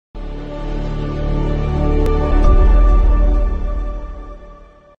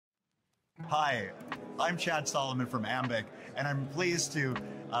Hi, I'm Chad Solomon from Ambiq, and I'm pleased to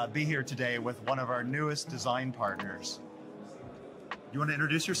be here today with one of our newest design partners. You want to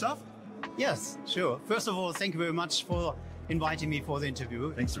introduce yourself? Yes, sure. First of all, thank you very much for inviting me for the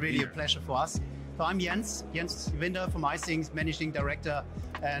interview. Thanks it's really a pleasure for us. So I'm Jens Winder from ithinx, Managing Director,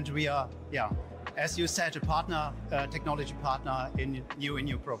 and we are, as you said, a partner, technology partner in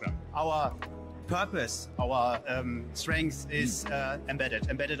your program. Our purpose, our strength is embedded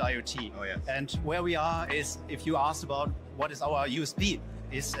IoT. Oh, yes. And where we are is, if you asked about what is our USP,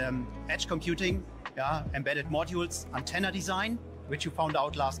 is edge computing, embedded modules, antenna design, which you found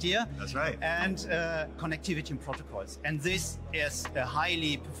out last year. That's right. And connectivity and protocols. And this is a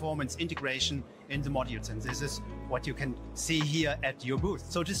highly performance integration in the modules. And this is what you can see here at your booth.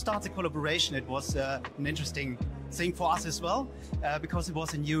 So to start the collaboration, it was an interesting thing for us as well, because it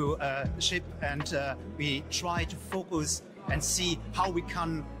was a new chip, and we tried to focus and see how we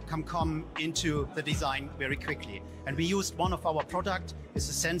can come into the design very quickly. And we used one of our product, is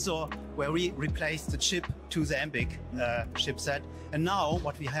a sensor where we replaced the chip to the Ambiq chipset. And now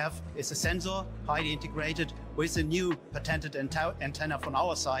what we have is a sensor highly integrated with a new patented antenna from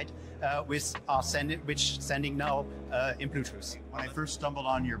our side, which sending now in Bluetooth. When I first stumbled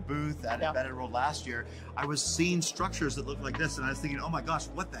on your booth at Embedded World last year, I was seeing structures that looked like this, and I was thinking, oh my gosh,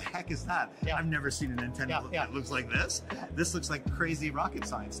 what the heck is that? I've never seen an antenna that looks like this. This looks like crazy rocket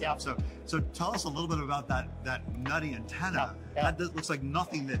science stuff. So tell us a little bit about that nutty antenna. That looks like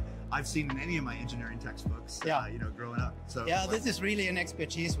nothing that I've seen in any of my engineering textbooks, growing up. So this is really an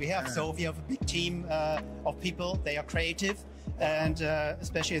expertise we have. So we have a big team of people. They are creative, and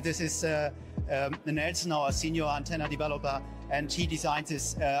especially this is Nelson, our senior antenna developer, and he designs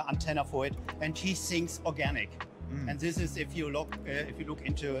this antenna for it, and he thinks organic. And this is, if you look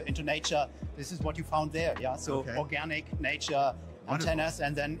into nature, this is what you found there. So organic nature antennas,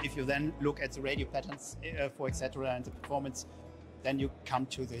 and then if you then look at the radio patterns for etc. and the performance, then you come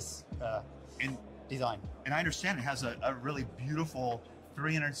to this design. And I understand it has a really beautiful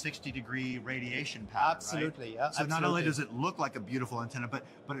 360-degree radiation pattern. Absolutely, right? So not only does it look like a beautiful antenna, but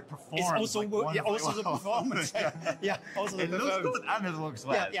it performs. It's also like also the performance. Also the it looks good and it looks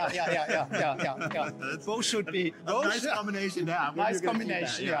well. Yeah. Both should be. A nice combination to have. Nice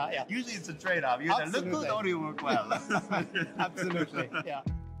combination. Yeah. Usually it's a trade-off. You either look good or you work well. Absolutely. Yeah.